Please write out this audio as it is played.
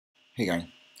Hey guys,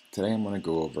 today I'm going to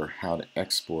go over how to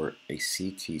export a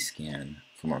CT scan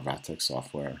from our Vatex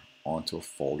software onto a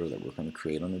folder that we're going to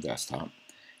create on the desktop.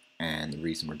 And the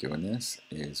reason we're doing this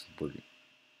is we're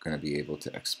going to be able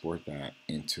to export that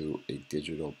into a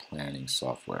digital planning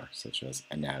software such as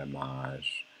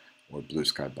Anatomage or Blue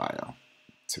Sky Bio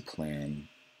to plan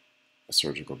a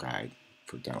surgical guide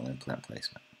for dental implant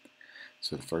placement.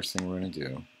 So the first thing we're going to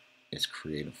do is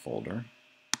create a folder.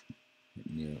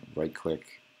 You right click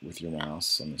with your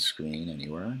mouse on the screen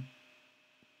anywhere,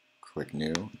 click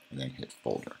new, and then hit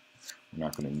folder. We're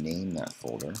not going to name that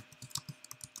folder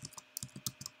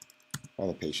by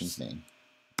the patient's name,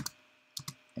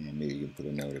 and maybe you can put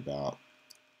a note about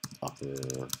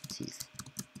upper teeth.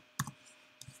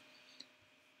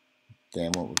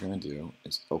 Then what we're going to do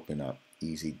is open up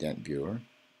EZdent Viewer,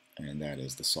 and that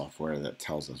is the software that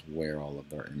tells us where all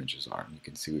of our images are. And you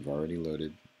can see we've already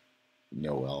loaded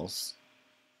Noel's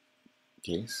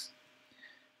case,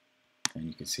 and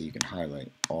you can see you can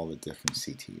highlight all the different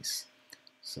CTs.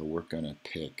 So we're going to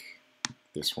pick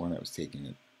this one that was taken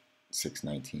at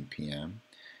 6:19 p.m.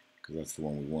 because that's the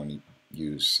one we want to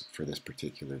use for this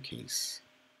particular case.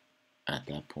 At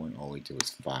that point, all we do is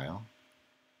File,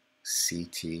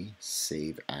 CT,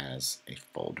 Save as a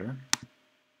folder.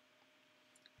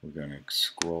 We're going to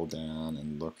scroll down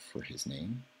and look for his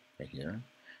name right here,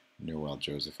 Noel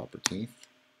Joseph Upper Teeth.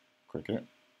 Click it.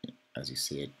 As you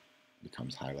see, it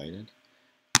becomes highlighted.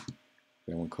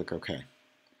 Then we'll click OK.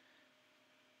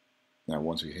 Now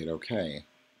once we hit OK,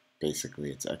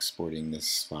 basically it's exporting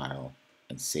this file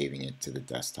and saving it to the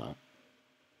desktop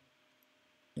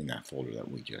in that folder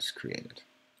that we just created.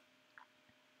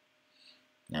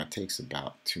 Now it takes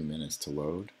about 2 minutes to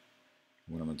load.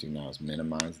 What I'm going to do now is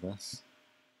minimize this,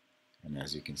 and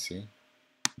as you can see,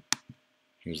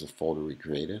 here's the folder we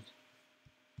created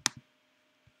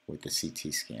with the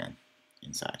CT scan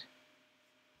inside.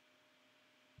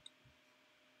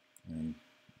 And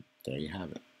there you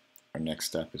have it. Our next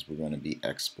step is we're going to be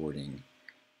exporting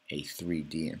a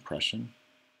 3D impression,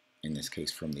 in this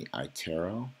case from the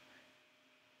iTero,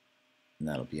 and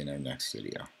that'll be in our next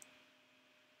video.